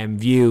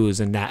views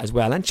and that as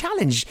well, and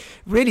challenge.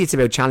 Really, it's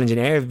about challenging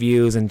our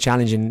views and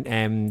challenging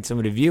some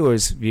of the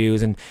viewers'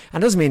 views, and it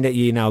doesn't mean that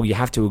you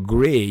have to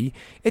agree.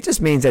 It just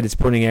means that it's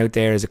putting out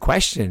there as a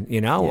question,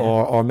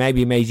 or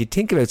maybe it made you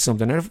think about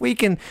something. And if we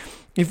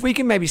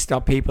can maybe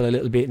stop people a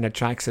little bit in their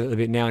tracks a little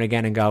bit now and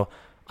again and go,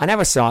 I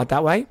never saw it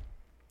that way,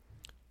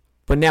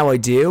 but now I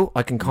do.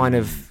 I can kind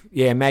of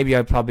maybe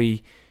I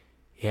probably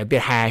a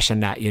bit harsh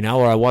on that,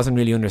 or I wasn't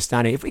really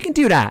understanding. If we can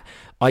do that,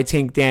 I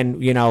think then,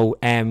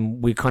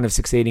 we're kind of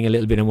succeeding a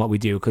little bit in what we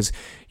do, because,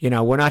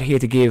 we're not here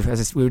to give,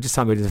 as we were just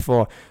talking about this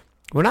before,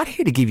 we're not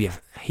here to give you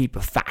a heap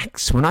of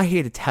facts. We're not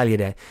here to tell you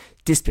that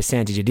this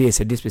percentage of this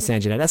or this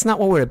percentage of that. That's not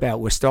what we're about.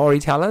 We're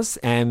storytellers,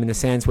 in the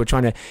sense we're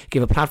trying to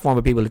give a platform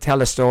for people to tell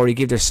their story,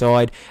 give their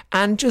side,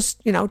 and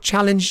just,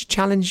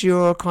 challenge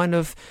your kind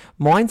of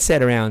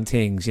mindset around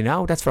things,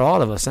 That's for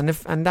all of us.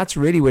 And that's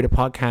really where the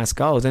podcast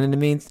goes. And in the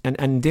means,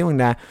 and doing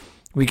that,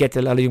 we get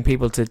a lot of young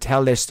people to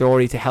tell their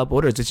story to help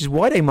others, which is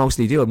why they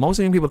mostly do it. Most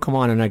young people come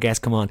on, and our guests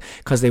come on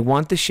because they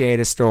want to share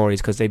their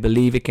stories, because they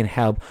believe it can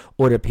help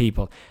other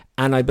people.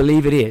 And I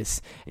believe it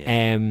is.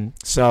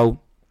 So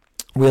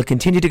we'll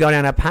continue to go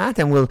down that path,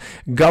 and we'll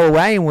go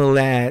away and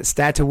we'll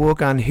start to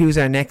work on who's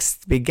our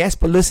next big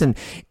guest. But listen,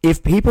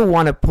 if people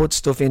want to put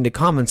stuff in the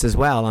comments as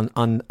well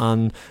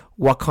on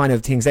what kind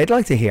of things they'd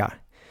like to hear,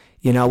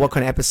 what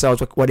kind of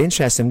episodes, what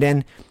interests them,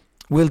 then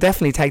we'll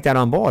definitely take that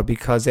on board,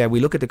 because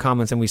we look at the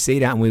comments and we see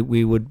that, and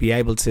we would be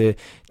able to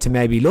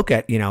maybe look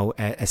at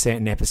a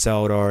certain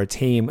episode or a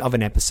theme of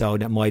an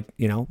episode that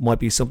might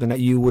be something that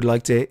you would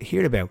like to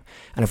hear about.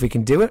 And if we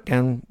can do it,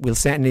 then we'll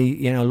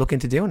certainly look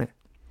into doing it.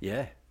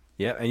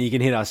 Yeah, and you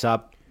can hit us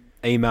up,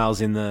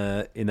 emails in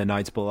the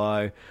notes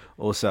below.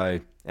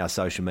 Also, our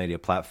social media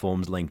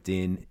platforms: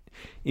 LinkedIn,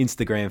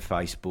 Instagram,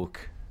 Facebook.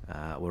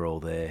 We're all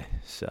there.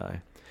 So.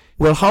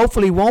 Well,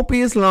 hopefully won't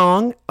be as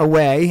long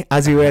away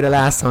as we were the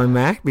last time,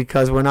 Mark,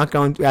 because we're not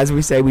going to, as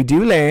we say, we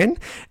do learn,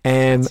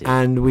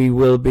 and we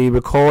will be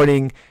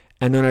recording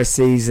another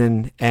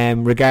season,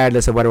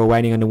 regardless of whether we're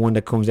waiting on the one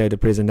that comes out of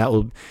prison.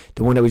 The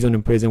one that was done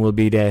in prison will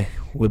be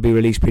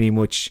released pretty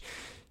much,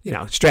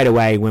 straight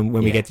away when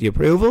we get the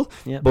approval.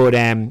 Yep. But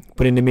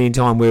in the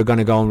meantime, we're going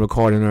to go and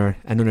record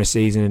another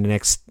season in the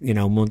next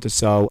month or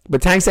so.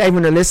 But thanks to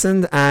everyone who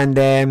listened, and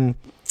and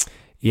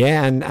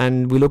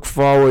we look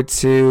forward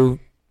to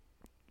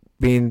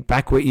being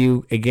back with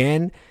you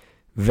again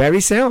very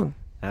soon.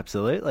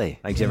 Absolutely.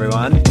 Thanks,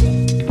 everyone.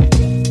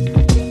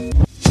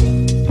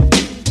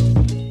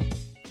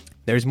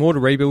 There is more to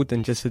Rebuild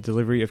than just the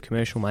delivery of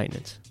commercial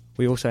maintenance.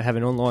 We also have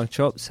an online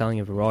shop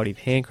selling a variety of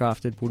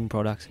handcrafted wooden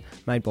products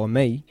made by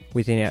me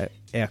within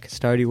our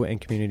custodial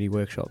and community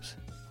workshops.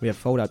 We have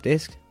fold-up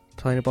desks,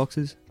 planer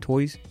boxes,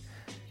 toys,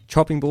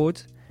 chopping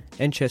boards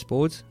and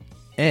chessboards,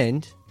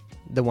 and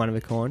the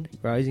one-of-a-kind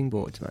grazing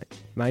boards,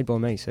 made by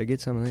me, so get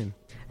some of them.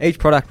 Each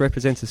product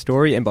represents a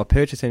story, and by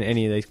purchasing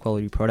any of these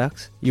quality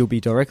products, you'll be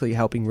directly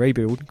helping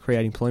Rebuild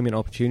create employment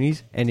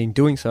opportunities, and in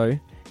doing so,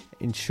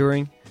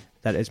 ensuring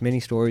that as many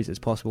stories as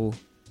possible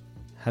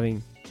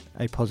having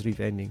a positive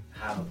ending.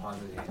 Have a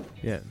positive ending.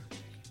 Yeah.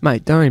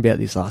 Mate, don't worry about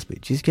this last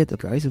bit. Just get the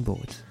grazing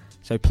boards.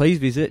 So please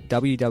visit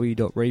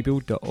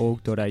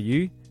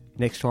www.rebuild.org.au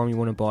next time you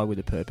want to buy with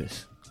a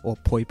purpose, or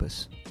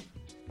purpose.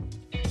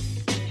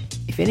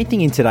 If anything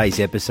in today's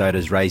episode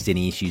has raised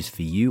any issues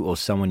for you or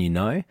someone you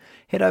know,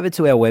 head over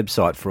to our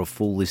website for a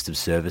full list of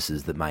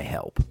services that may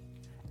help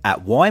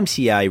at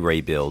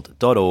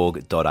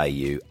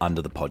ymcarebuild.org.au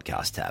under the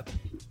podcast tab.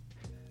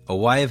 A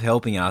way of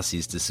helping us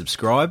is to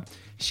subscribe,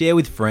 share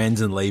with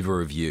friends, and leave a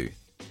review.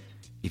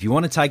 If you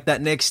want to take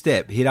that next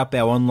step, hit up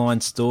our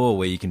online store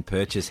where you can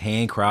purchase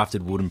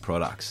handcrafted wooden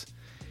products.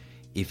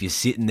 If you're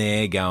sitting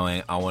there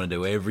going, I want to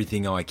do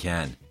everything I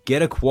can,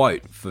 get a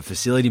quote for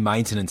facility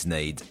maintenance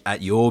needs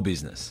at your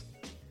business.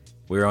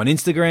 We're on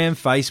Instagram,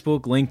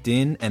 Facebook,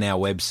 LinkedIn, and our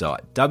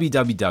website,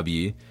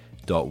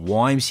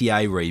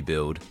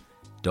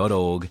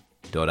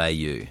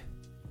 www.ymcarebuild.org.au.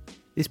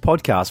 This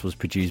podcast was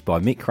produced by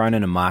Mick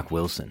Cronin and Mark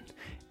Wilson.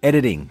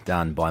 Editing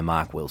done by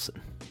Mark Wilson.